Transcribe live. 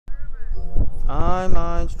I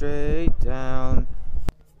mined straight down,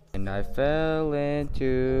 and I fell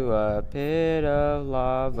into a pit of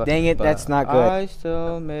lava. Dang it, that's not good. I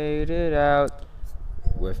still made it out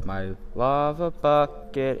with my lava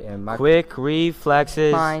bucket and my quick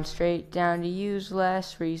reflexes. Mine straight down to use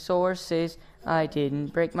less resources. I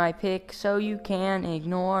didn't break my pick, so you can't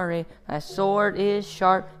ignore it. My sword is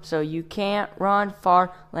sharp, so you can't run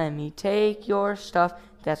far. Let me take your stuff,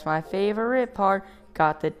 that's my favorite part.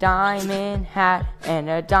 Got the diamond hat and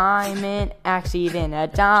a diamond axe, even a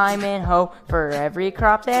diamond hoe. For every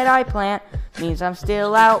crop that I plant means I'm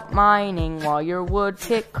still out mining while your wood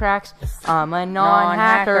pick cracks. I'm a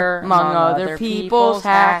non-hacker among other people's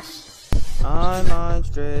hacks. I mined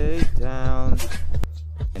straight down,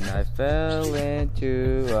 and I fell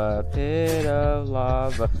into a pit of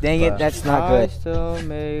lava. Dang it, that's not good. I still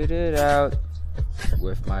made it out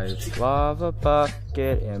with my lava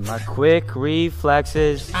bucket and my quick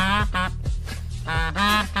reflexes.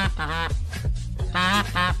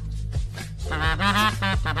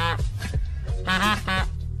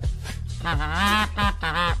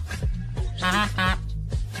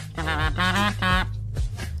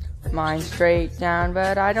 Mine straight down,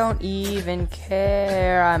 but I don't even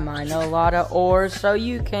care. I mine a lot of ores, so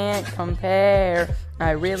you can't compare.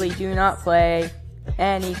 I really do not play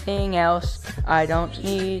anything else. I don't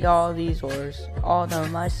need all these ores all to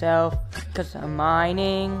myself, 'cause I'm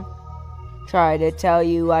mining. Try to tell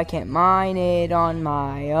you I can't mine it on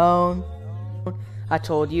my own. I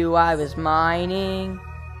told you I was mining.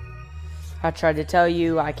 I tried to tell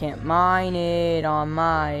you I can't mine it on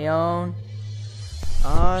my own.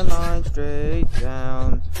 I mined straight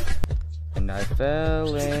down, and I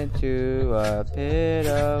fell into a pit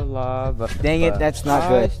of lava. Dang it, that's not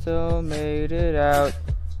good. I still made it out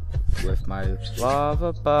with my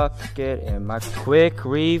lava bucket and my quick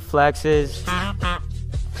reflexes.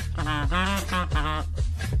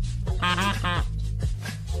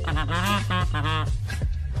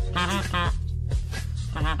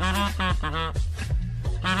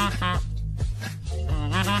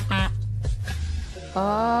 Oh,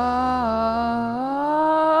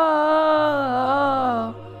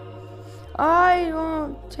 I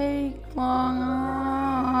won't take long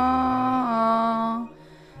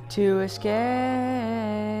to escape.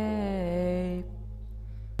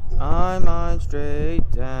 I mined straight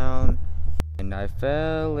down, and I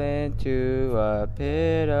fell into a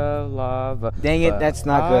pit of lava. Dang it, that's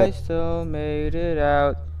not good. I still made it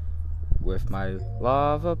out with my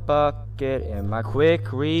lava bucket and my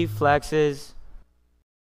quick reflexes.